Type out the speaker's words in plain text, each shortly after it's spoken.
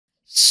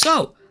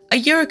So, a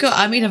year ago,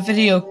 I made a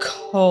video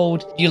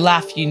called You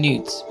Laugh, You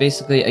Nudes.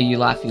 Basically, a You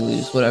Laugh, You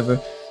Lose,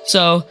 whatever.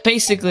 So,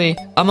 basically,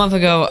 a month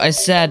ago, I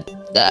said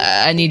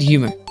I need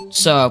humor.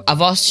 So,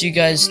 I've asked you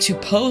guys to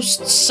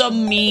post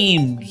some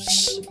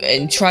memes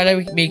and try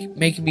to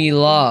make me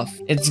laugh.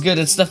 It's good.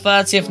 It's the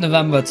 30th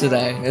November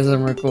today as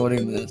I'm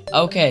recording this.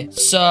 Okay,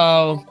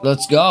 so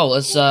let's go.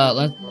 Let's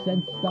send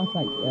stuff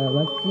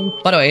let's see.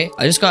 By the way,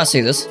 I just gotta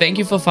say this. Thank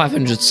you for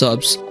 500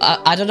 subs.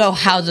 I don't know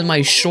how did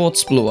my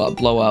shorts blow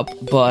up,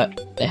 but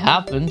it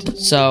happened.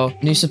 So,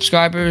 new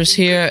subscribers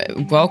here,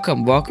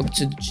 welcome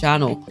to the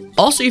channel.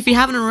 Also, if you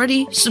haven't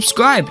already,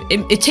 subscribe.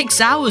 It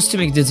takes hours to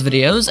make these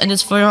videos, and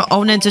it's for your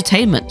own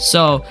entertainment.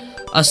 So,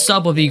 a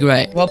sub would be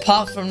great. Well,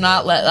 apart from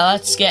that,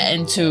 let's get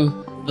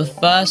into the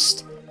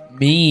first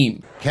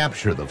meme.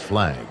 Capture the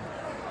flag.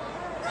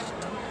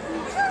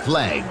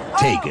 Flag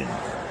taken.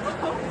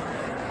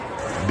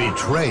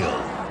 Betrayal.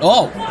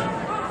 Oh!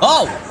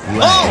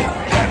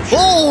 Flag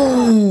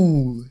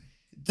Oh!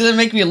 Didn't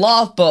make me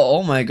laugh, but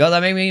oh my god, that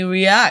made me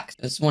react.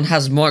 This one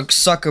has Mark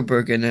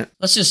Zuckerberg in it.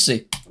 Let's just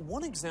see.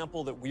 One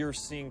example that we are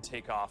seeing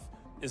take off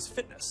is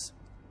fitness.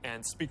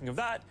 And speaking of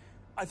that,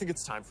 I think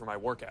it's time for my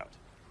workout.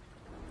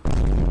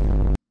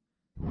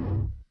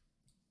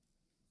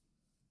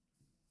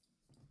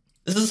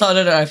 This is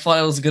harder than I thought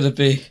it was gonna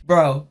be.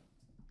 Bro.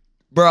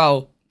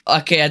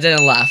 Okay, I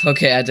didn't laugh.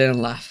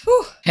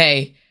 Whew.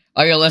 Hey,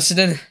 are you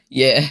listening?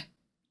 Yeah.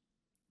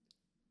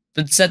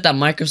 It said that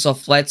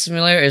Microsoft Flight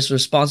Simulator is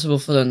responsible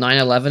for the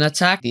 9/11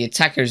 attack. The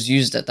attackers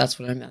used it. That's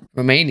what I meant.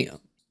 Romania.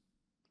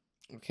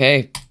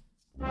 Okay.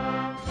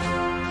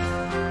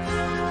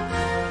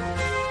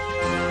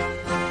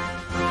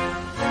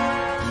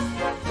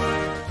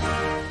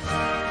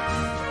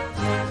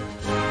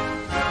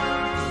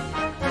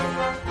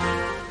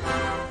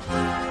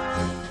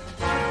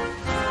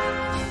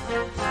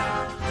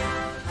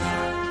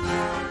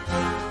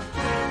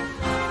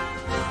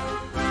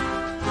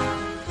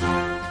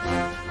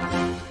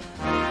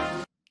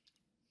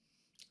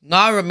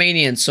 Not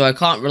Romanian, so I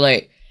can't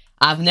relate.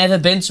 I've never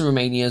been to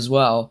Romania as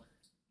well,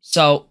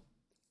 so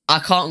I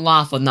can't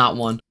laugh on that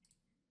one.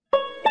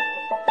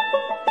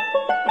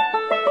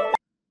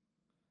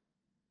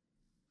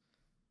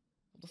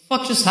 What the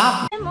fuck just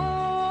happened?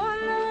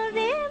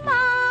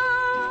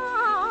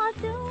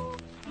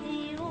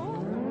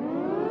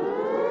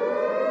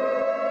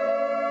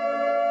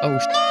 Oh,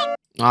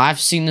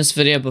 I've seen this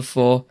video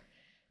before.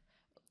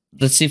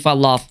 Let's see if I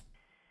laugh.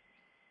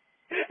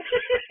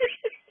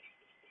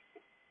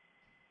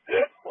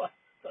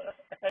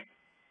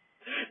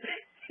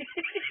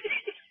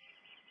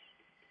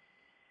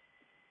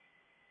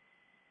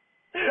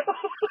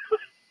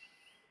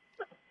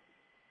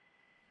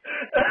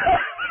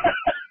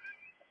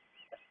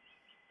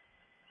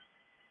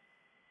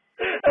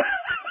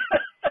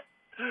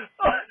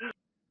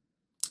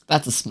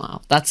 That's a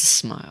smile. That's a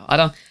smile.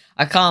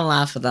 I can't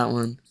laugh at that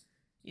one.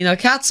 You know,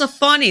 cats are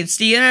funny. It's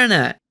the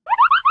internet.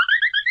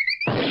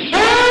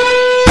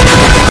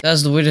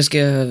 That's the weirdest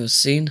game I've ever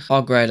seen.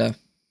 Hog Rider.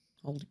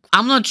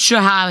 I'm not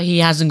sure how he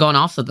hasn't gone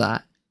after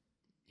that.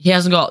 He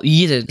hasn't got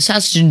yeeted. This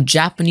has in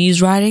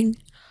Japanese writing.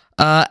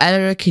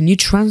 Editor, can you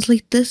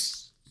translate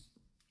this?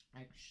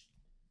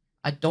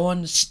 I don't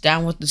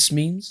understand what this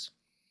means.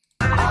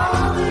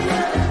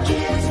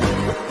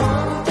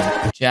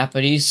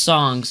 Japanese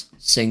songs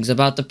sings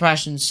about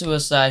depression,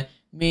 suicide.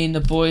 Me and the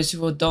boys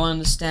who don't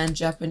understand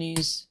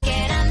Japanese.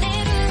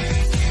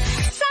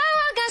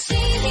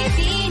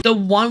 The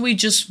one we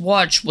just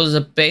watched was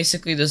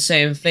basically the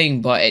same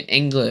thing, but in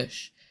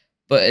English.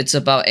 But it's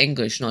about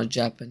English, not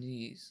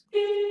Japanese.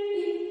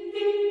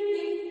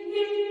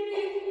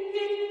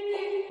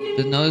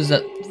 The nose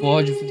that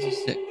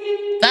 456.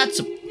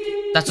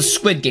 That's a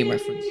Squid Game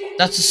reference.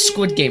 That's a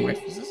Squid Game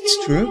reference.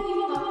 That's true.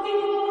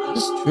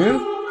 That's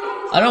true.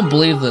 I don't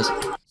believe this.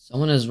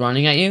 Someone is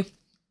running at you.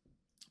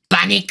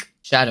 Panic.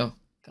 Shadow.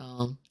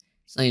 Calm.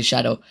 It's not your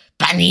shadow.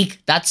 Panic.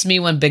 That's me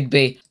when Big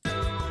B.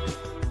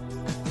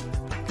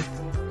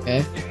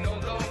 Okay.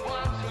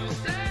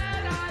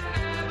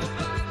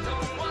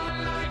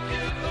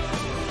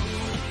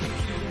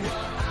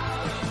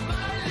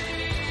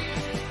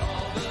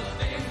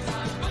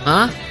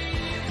 Huh?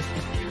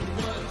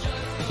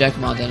 Jack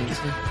mod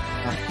identity.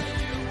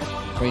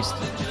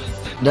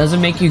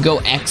 Doesn't make you go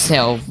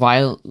exhale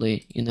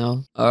violently, you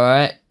know?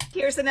 Alright.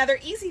 Here's another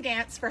easy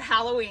dance for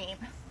Halloween.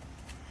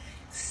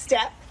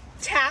 Step,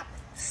 tap,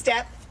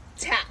 step,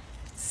 tap.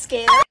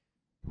 Scare.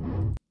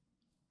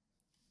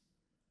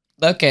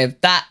 Okay,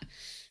 that...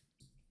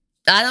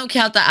 I don't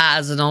count that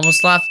as an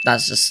almost laugh.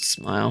 That's just a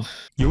smile.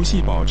 No!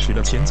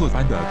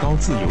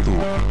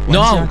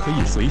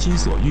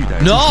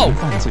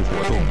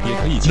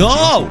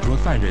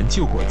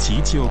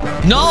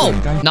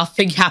 No!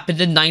 Nothing happened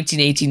in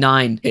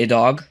 1989. Hey,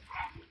 dog.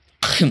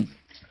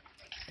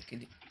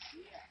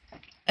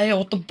 Hey,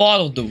 what the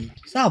bottle do?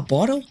 Is that a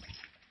bottle?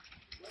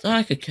 Is that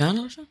like a can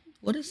or something?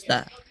 What is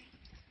that?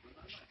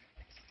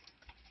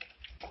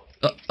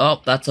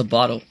 Oh, that's a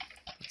bottle.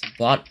 That's a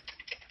bottle.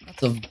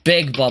 That's a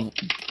big bubble.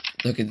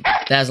 Look at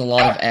that. There's a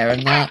lot of air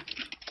in that.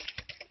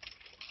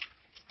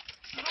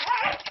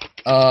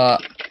 I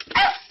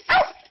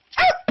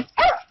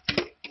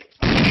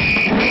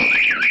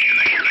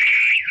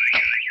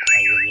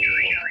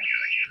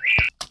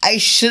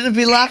shouldn't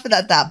be laughing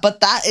at that, but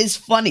that is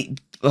funny.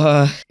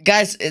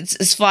 Guys,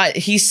 it's fine.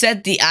 He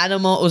said the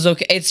animal was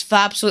okay. It's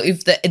absolutely,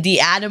 if the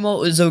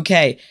animal is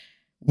okay,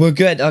 we're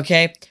good,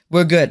 okay?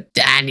 We're good.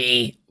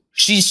 Danny,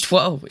 she's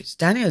 12. Is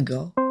Danny a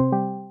girl?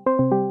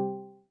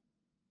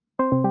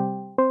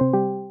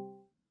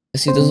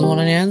 Guess he doesn't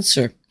want an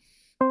answer.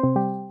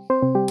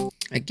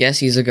 I guess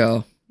he's a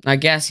girl. I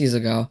guess he's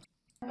a girl.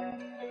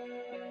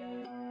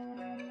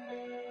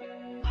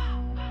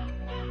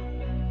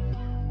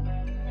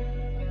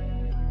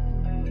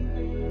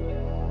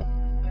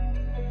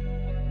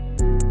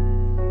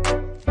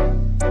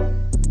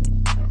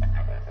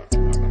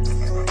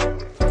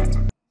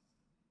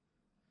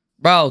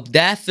 Bro,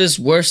 death is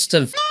worse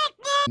than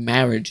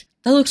marriage.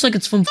 That looks like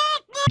it's from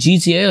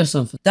GTA or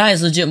something. That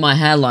is legit my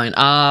headline.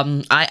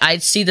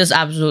 I'd see this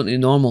absolutely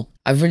normal.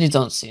 I really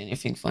don't see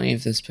anything funny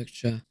with this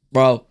picture.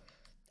 Bro,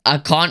 I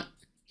can't.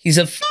 He's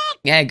a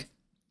egg.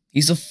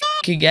 He's a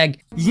fucking egg.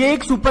 ये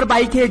एक super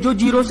bike है जो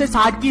 0 से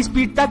 60 की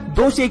speed तक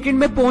 2 second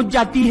में पहुंच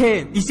जाती है।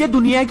 इसे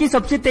दुनिया की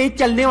सबसे तेज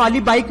चलने वाली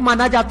बाइक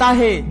माना जाता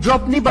है, जो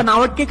अपनी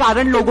बनावट के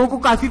कारण लोगों को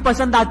काफी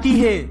पसंद आती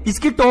है।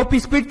 इसकी टॉप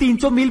स्पीड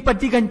 300 मील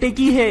प्रति घंटे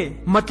की है।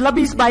 मतलब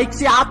इस बाइक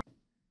से आप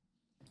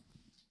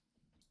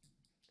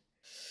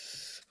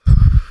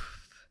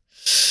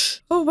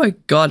Oh my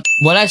god.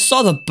 When I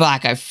saw the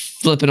back, I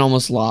flipping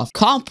almost laughed.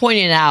 Can't point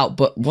it out,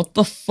 but what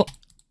the fuck?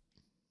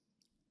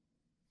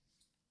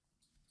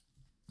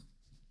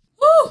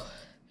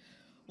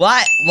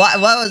 Why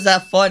was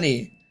that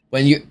funny?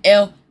 When you're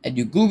ill and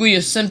you Google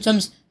your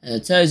symptoms and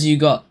it tells you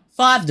got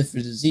 5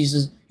 different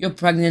diseases, you're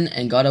pregnant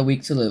and got a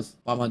week to live.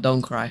 Mama,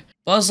 don't cry.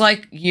 Buzz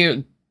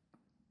Lightyear,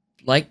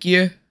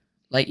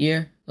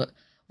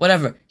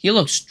 whatever. He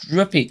looks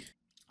drippy.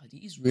 Are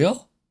these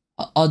real?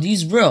 Are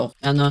these real?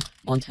 Anna,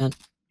 Montana,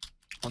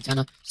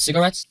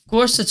 cigarettes? Of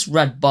course it's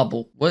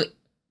Redbubble. What?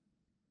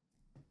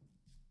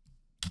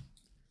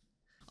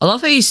 I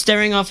love how he's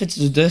staring off into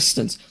the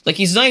distance. Like,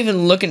 he's not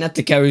even looking at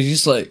the camera. He's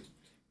just like,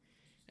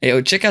 hey,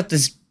 yo, check out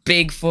this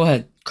big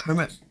forehead.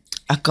 Kermit,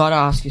 I gotta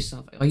ask you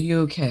something. Are you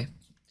okay?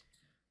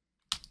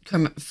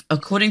 Kermit,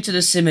 according to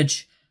this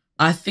image,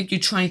 I think you're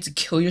trying to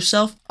kill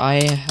yourself.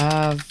 I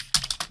have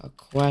a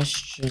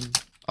question.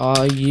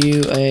 Are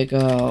you a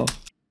girl?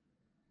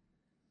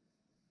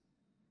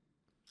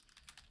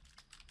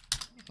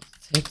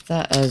 Take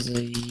that as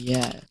a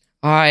yeah.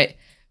 Alright,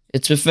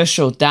 it's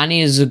official.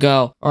 Danny is a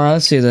girl. Alright,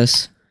 let's see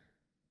this.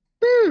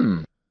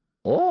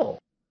 Oh,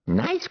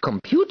 nice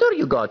computer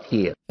you got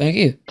here. Thank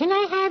you. Can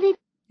I have it?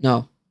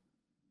 No.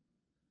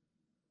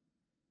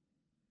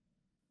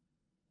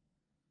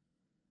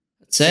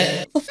 That's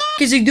it. What the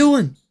f is he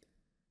doing?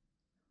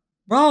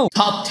 Bro.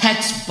 Top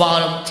text,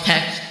 bottom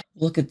text.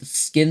 Look at the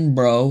skin,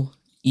 bro.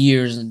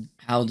 Ears, and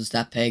how does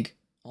that peg?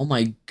 Oh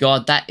my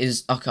god, that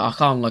is... Okay, I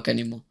can't look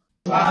anymore.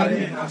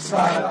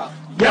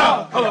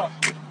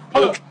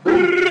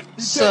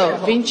 So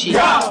Vinci,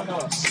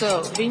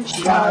 so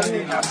Vinci, so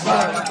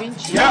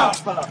Vinci,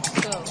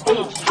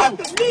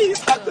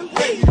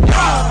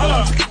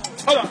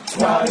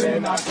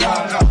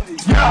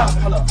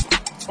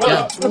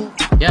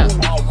 Yeah.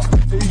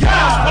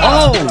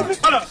 Oh!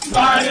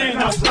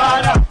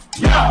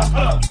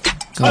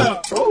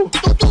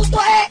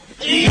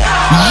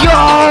 Yo!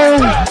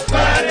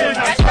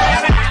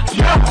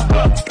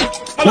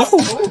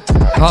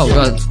 Oh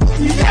god.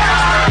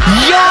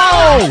 Yo!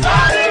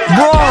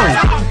 Bro!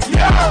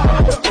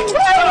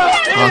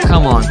 Oh,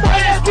 come on.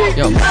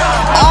 Yo.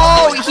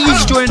 Oh,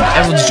 he's joining.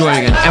 Everyone's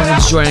joining in.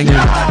 Everyone's joining in.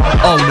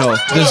 Oh no.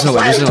 There's no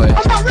way. There's no way.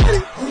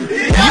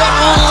 Yo!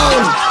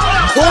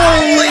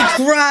 Holy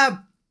crap!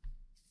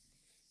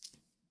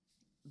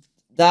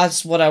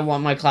 That's what I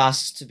want my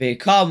classes to be.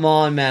 Come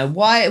on, man.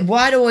 Why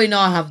do we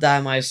not have that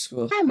in my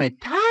school? I'm a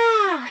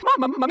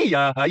Mamma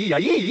mia.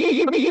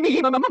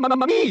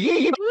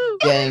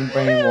 Getting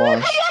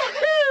brainwashed.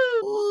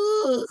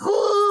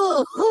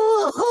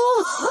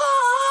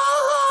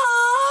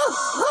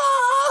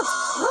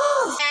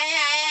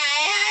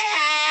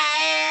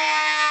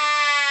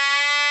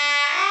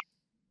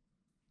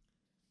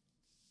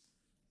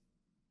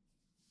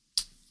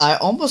 I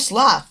almost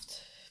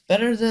laughed.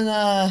 Better than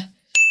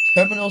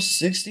Terminal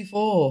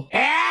 64.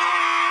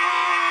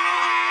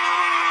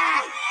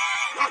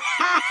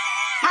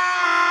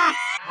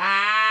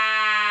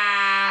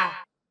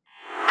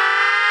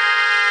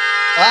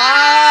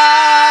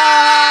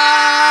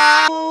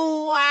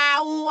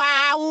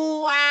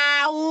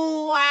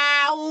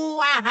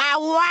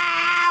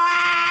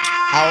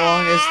 How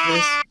long is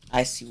this?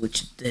 I see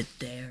what you did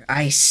there.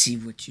 I see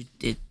what you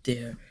did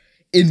there.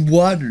 In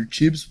water,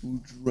 chimps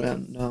will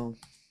drown. No.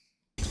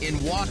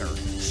 In water,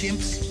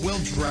 chimps will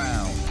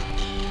drown.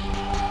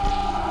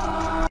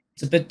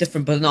 It's a bit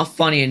different, but not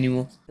funny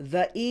anymore.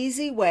 The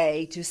easy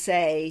way to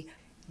say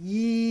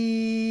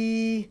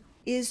ye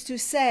is to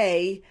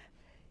say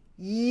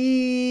ye.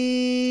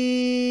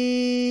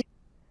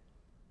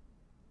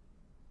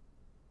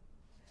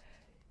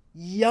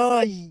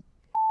 Yay.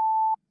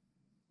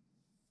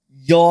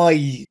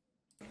 Yoy.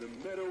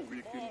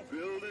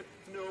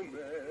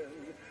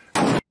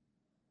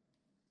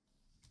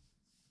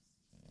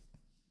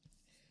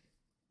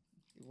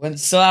 Went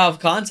so out of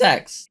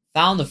context.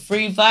 Found a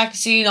free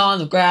vaccine on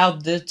the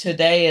ground.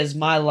 Today is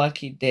my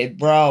lucky day,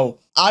 bro.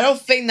 I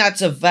don't think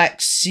that's a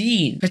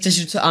vaccine.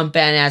 Petition to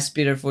unban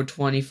Ass-Beater for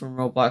 20 from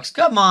Roblox.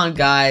 Come on,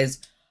 guys.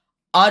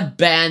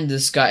 Unban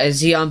this guy.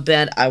 Is he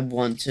unbanned? I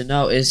want to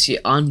know. Is he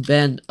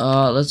unbanned?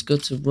 Let's go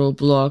to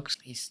Roblox.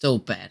 He's still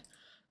banned.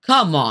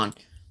 Come on.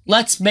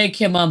 Let's make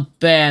him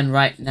unbanned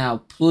right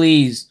now,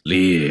 please.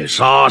 猎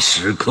杀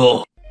时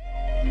刻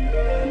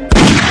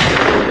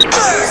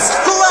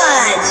First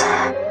blood.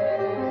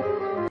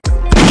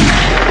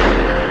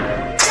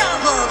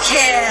 Double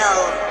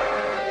kill.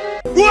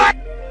 What?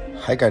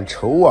 还敢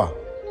抽啊！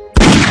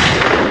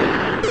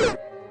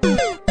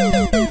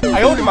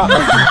哎呦我的妈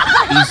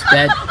He's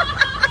dead.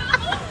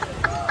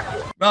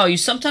 Bro, you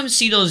sometimes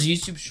see those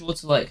YouTube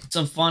shorts like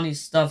some funny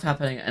stuff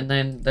happening and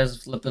then there's a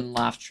flippin'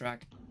 laugh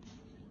track.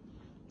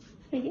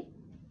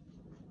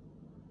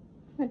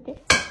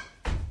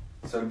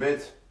 Sale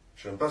bête,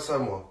 j'aime pas ça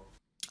moi.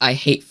 I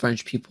hate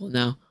French people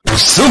now.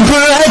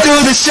 Super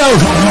idol 的笑容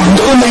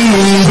多美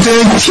丽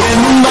的天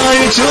白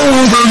昼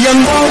的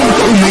阳光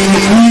都美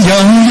丽洋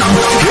洋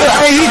可爱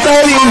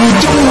带领无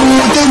度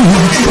的你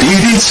滴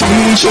滴青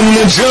春的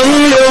蒸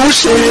馏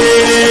水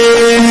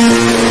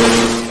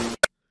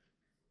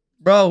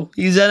Bro,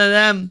 he's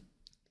N&M.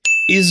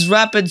 He's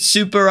rapping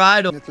Super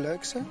Idol. Het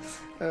leukste.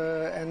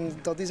 En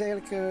dat is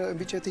eigenlijk een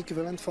beetje het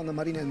equivalent van de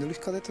marine en de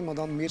luchtkadetten, maar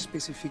dan meer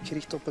specifiek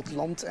gericht op het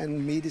land-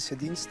 en medische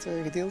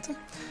dienstgedeelte.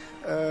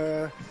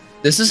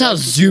 This is how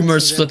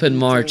Zoomers flippin'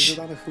 march.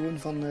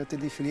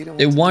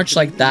 They march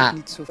like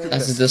that.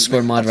 That's the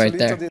Discord mod right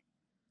there.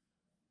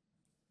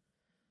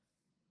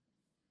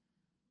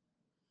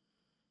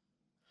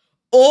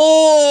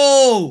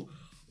 Oh!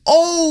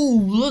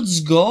 Oh, let's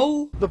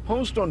go. The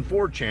post on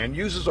 4chan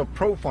uses a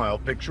profile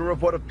picture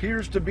of what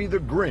appears to be the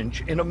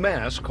Grinch in a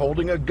mask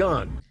holding a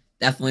gun.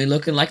 Definitely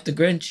looking like the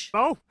Grinch.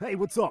 Oh, hey,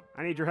 what's up?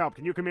 I need your help.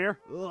 Can you come here?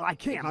 I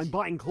can't. I'm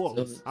buying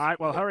clothes. All right,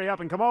 well, hurry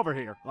up and come over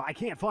here. I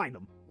can't find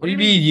them. What do you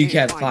mean you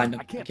can't find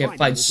them? You can't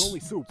find There's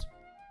only soup.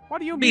 What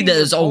do you mean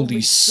there's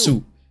only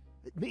soup?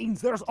 It means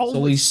there's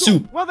only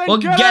soup. Well, then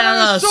get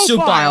out of the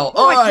soup aisle.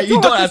 Alright,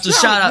 you don't have to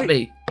shout at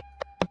me.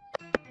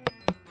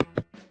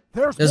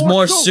 There's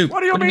more soup.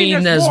 What do you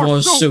mean there's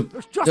more soup?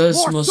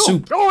 There's more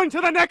soup. Going to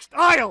the next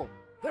aisle.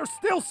 There's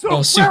still soup.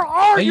 Oh, soup. Where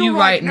are you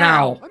right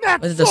now?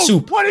 Where's the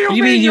soup? What do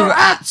you mean you're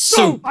at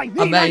soup?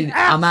 I'm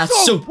at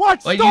soup.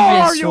 What do you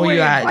mean where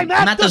you at? I'm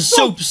at the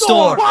soup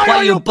store. Why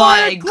are you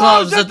buying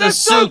clothes at the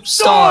soup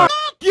store?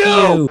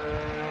 You.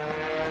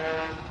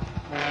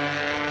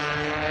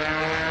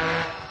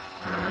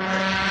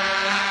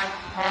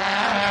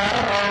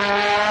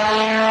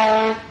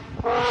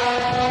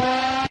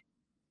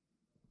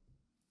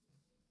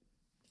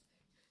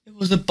 It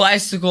was a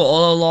bicycle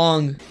all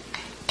along.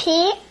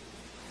 P-A-R-A-K-E-T.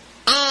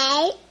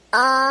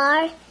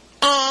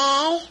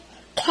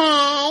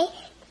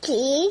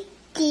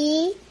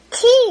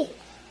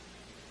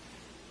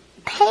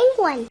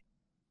 Penguin.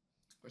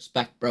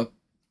 Respect, bro.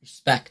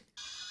 Respect.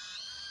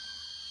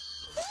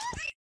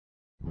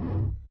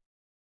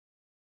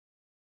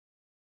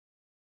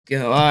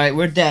 Go. Alright,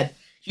 we're dead.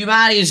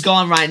 Humanity is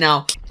gone right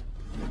now.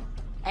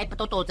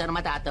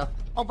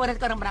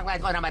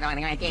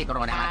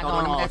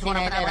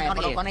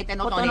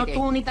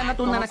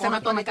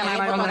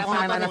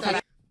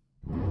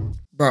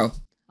 Bro,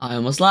 I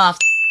almost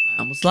laughed.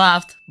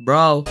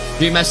 Bro.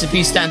 Dream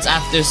SMP stands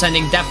after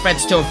sending death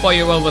threats to a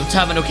 4-year-old with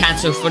terminal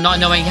cancer for not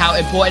knowing how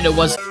important it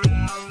was.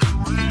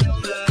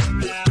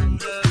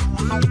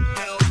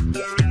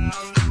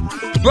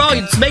 Bro,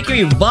 it's making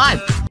me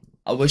vibe.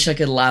 I wish I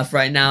could laugh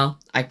right now.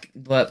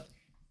 But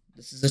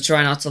this is a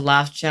try not to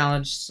laugh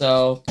challenge,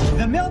 so...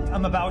 The milk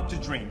I'm about to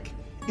drink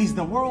is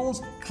the world's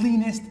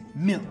cleanest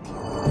milk.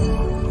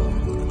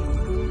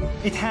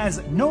 It has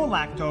no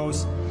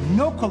lactose,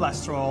 no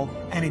cholesterol,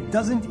 and it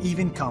doesn't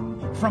even come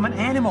from an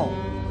animal.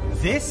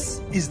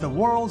 This is the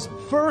world's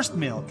first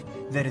milk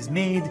that is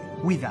made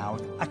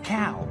without a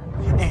cow.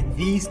 And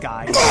these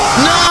guys...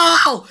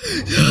 No!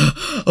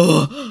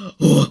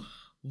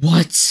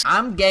 What?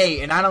 I'm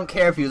gay, and I don't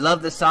care if you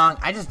love the song.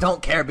 I just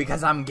don't care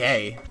because I'm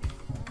gay.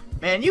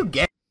 Man, you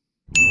gay.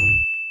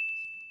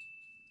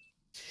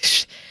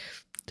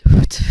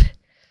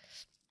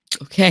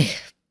 Okay.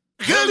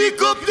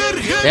 Helicopter,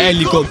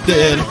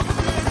 helicopter.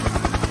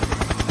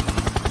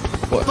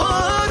 What?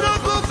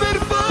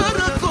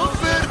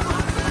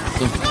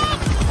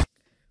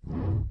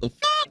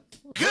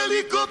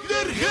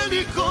 Helicopter,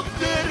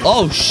 helicopter.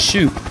 Oh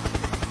shoot.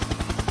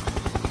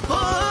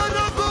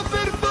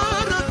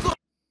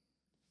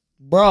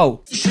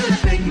 Bro.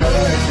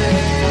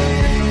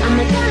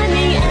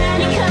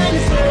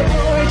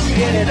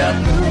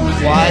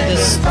 Why did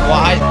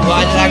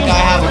that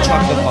guy have a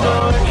chocolate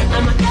bar?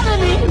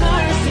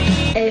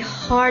 A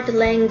hard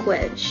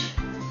language.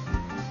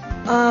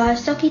 It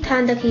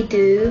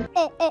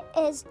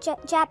is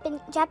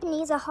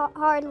Japanese a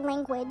hard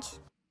language.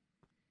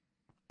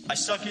 I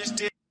suck his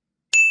dick.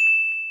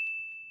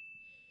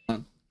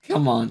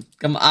 Come on.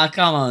 Come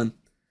on.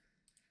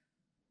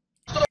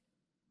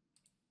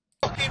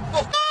 Fucking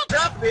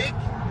traffic.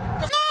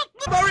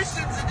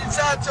 Morrison's in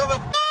inside of a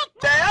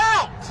day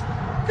out.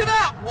 Get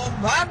out,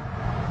 1 man.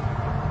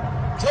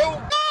 2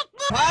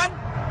 man.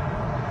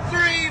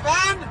 3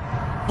 man.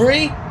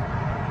 3,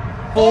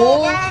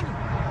 4,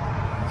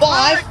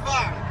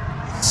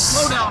 5.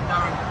 Slow down,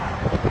 Darren.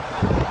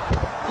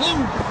 Blue,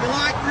 you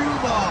like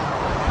rhubarb?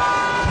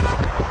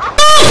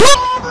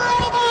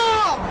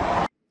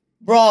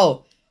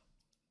 Bro,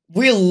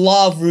 we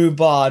love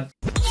rhubarb.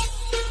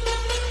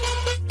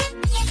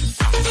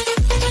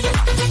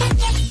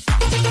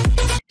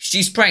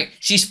 She's praying.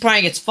 She's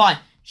praying. It's fine.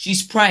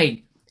 She's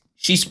praying.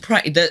 She's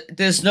praying.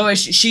 There's no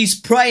issue. She's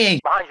praying.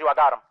 Behind you, I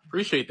got him.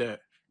 Appreciate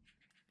that.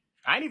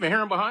 I ain't even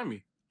hear him behind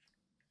me.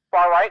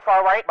 Far right,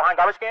 behind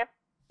garbage can.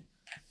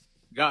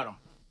 Got him.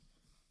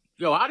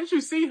 Yo, how did you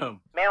see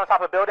him? Man on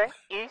top of the building,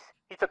 east.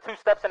 He took 2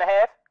 steps and a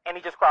half, and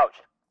he just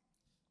crouched.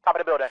 Top of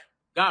the building.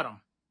 Got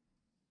him.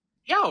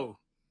 Yo,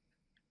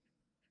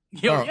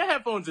 your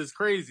headphones is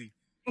crazy.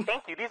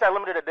 Thank you. These are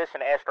limited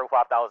edition Astro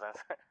 5000s.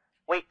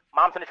 Wait,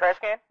 mom's in the trash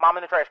can? Mom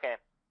in the trash can.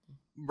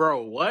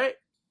 Bro,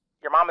 what?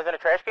 Your mom is in the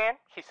trash can?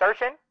 She's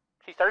searching?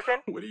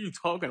 What are you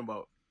talking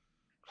about?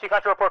 She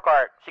got your report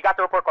card. She got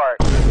the report card.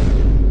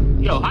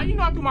 Yo, how you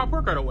not threw my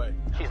report card away?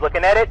 She's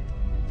looking at it.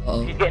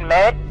 She's getting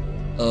mad.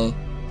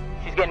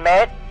 She's getting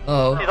mad.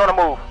 She's on the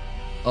move.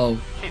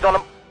 She's on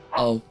the...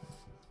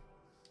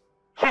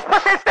 She's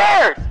pushing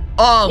stairs!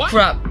 Oh, what?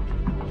 crap.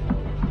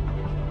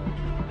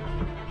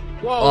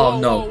 Whoa,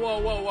 no.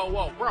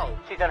 Whoa, bro.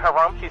 She's in her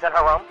room. She's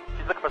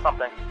looking for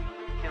something.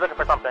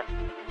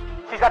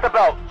 She's got the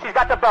belt.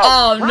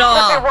 Oh, no.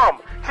 She's in your room.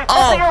 She's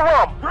in your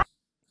room.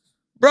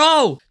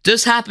 Bro,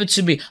 this happened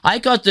to me. I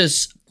got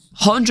this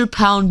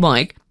 100-pound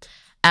mic,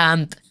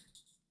 and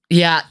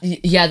yeah,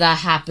 that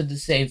happened. The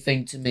same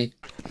thing to me.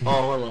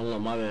 Oh, hold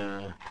on, my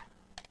bad.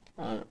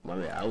 My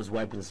bad. I was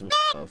wiping some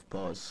off.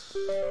 Pause.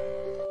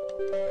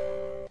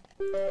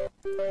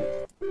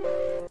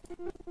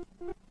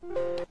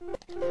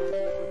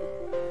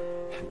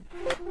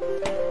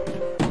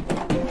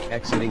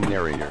 Exiting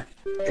narrator.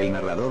 El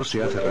narrador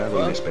se ha cerrado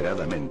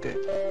inesperadamente.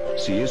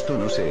 Si esto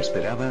no se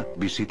esperaba,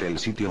 visite el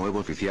sitio web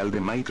oficial de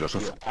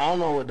Microsoft. I don't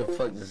know what the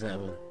fuck just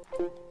happened.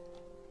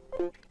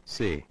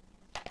 Sí.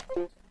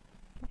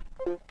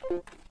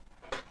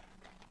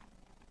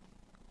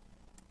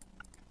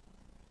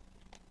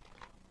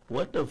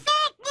 What the f?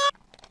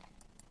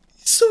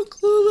 So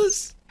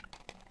clueless.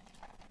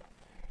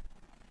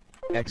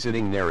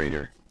 Exiting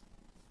narrator.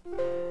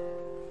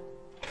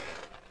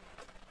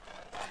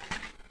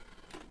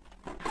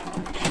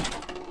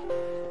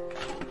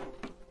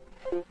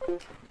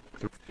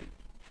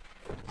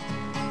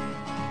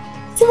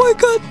 Oh my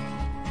god.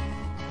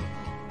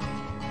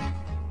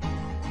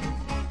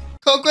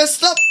 Conquest,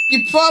 stop.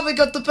 You probably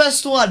got the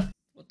best one.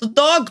 What the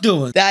dog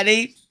doing?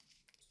 Daddy,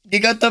 you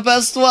got the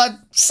best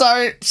one.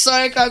 Sorry,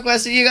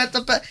 Conquest, you got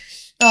the best.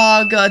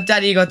 Oh god,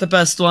 Daddy, you got the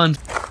best one.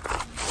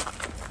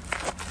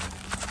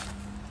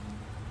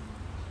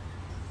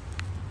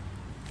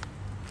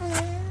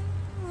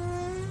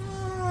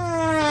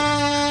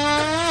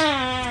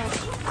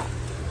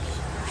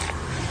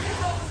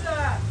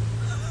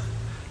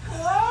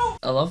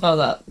 I love how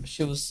that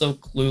she was so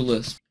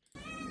clueless.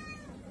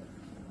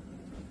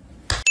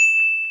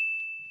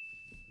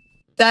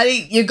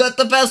 Daddy, you got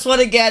the best one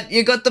again.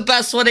 You got the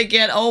best one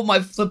again. Oh my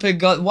flipping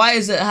god. Why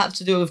does it have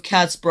to do with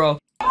cats, bro?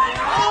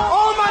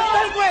 Oh, my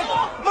sandwich!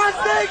 My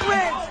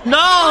sandwich!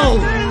 No!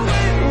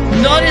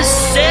 Not a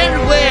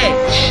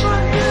sandwich!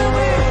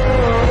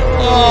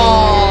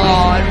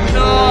 Oh,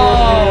 no!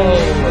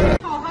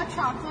 Oh, hot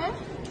chocolate.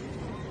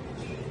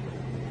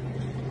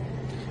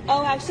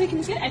 Oh, actually, can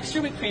you get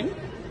extra whipped cream?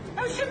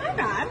 Oh, sure, my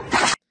bad.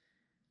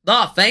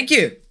 No, thank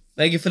you.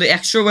 Thank you for the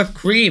extra whipped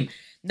cream.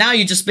 Now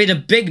you just made a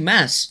big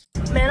mess.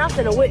 Man, I'm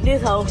finna whip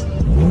this hoe.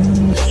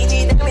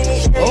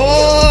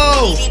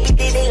 Oh!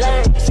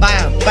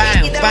 Bam,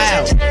 bam,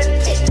 bam.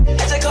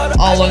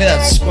 Oh, look at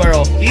that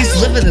squirrel. He's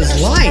living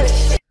his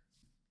life.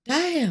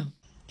 Damn.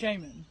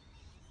 Jamin,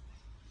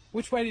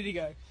 which way did he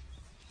go?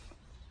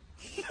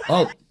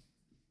 Oh.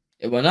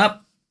 It went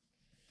up.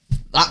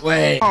 That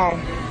way.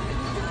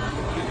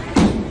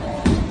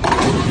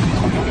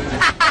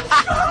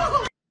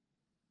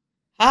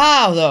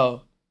 How,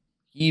 though?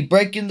 He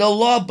breaking the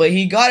law, but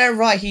he got it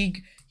right.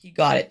 He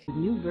got it.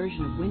 New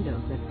version of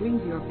Windows that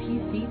brings your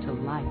PC to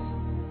life.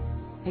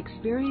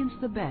 Experience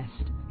the best.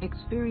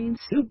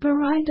 Experience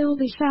Super Idol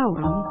the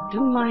shower.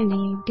 Do my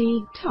knee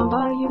deep.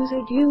 Tamba use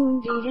it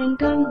you and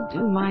gun.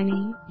 Do my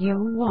knee. You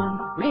one.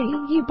 Ray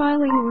you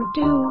biling or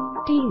do.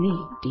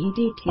 Dini.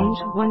 DD tinge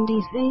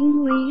 1D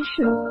singly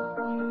shoe.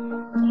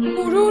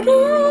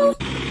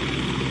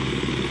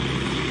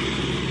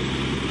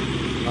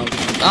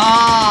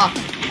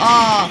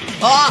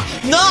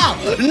 No!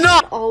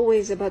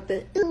 Always about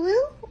the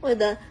or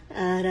the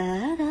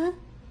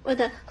or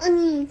the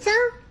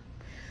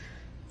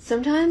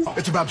Sometimes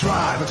It's about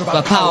drive. It's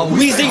about power.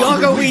 We the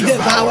yoga, we the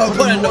power.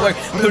 Put in the work,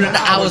 put in the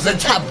hours and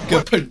top.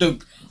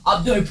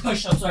 I'm doing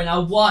push-ups right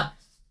now. 1,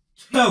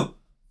 2,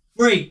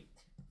 3,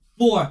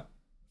 4,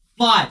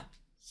 5,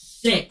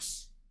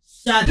 6,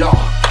 7.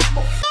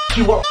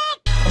 You up,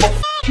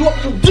 you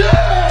up, you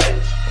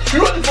dead.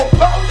 You ready for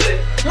pounding?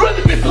 You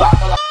ready to be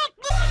black?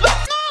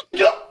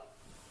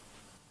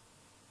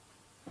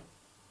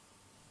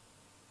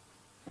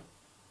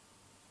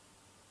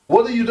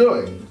 What are you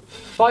doing?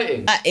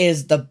 Fighting. That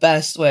is the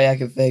best way I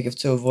can think of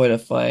to avoid a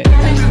fight.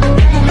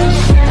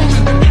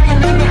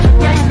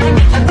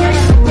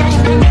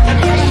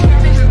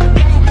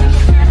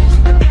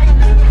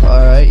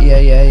 Alright,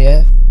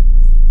 yeah.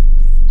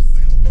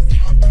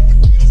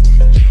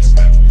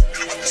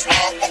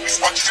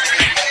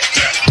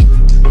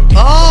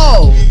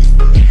 Oh!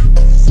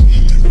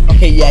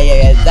 Okay,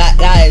 yeah.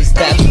 That is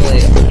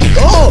definitely.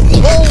 Oh!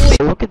 Holy!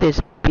 Look at this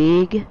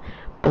big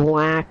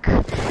black.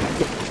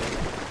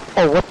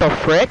 Oh, what the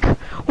frick?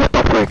 What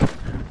the frick?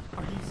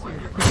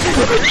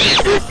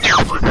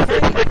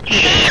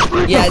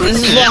 Yeah, this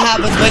is what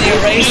happens when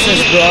you're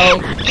racist, bro.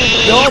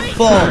 Your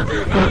fault.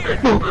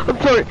 No, I'm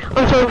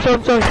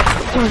sorry.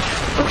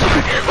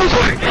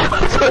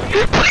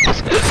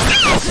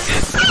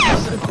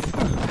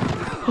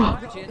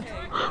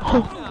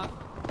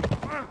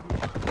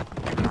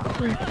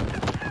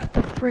 Get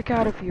the frick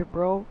out of here,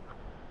 bro.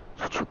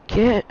 That's what you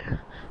get.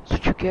 That's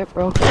what you get,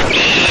 bro.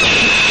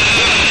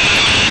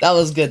 That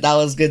was good.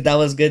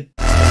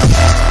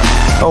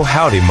 Oh,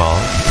 howdy,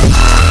 Mom.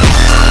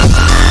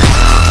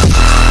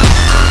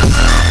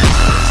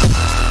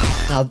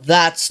 Now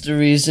that's the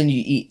reason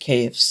you eat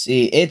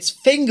KFC. It's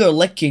finger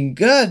licking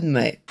good,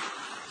 mate.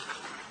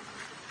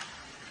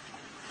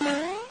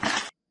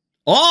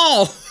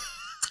 Oh!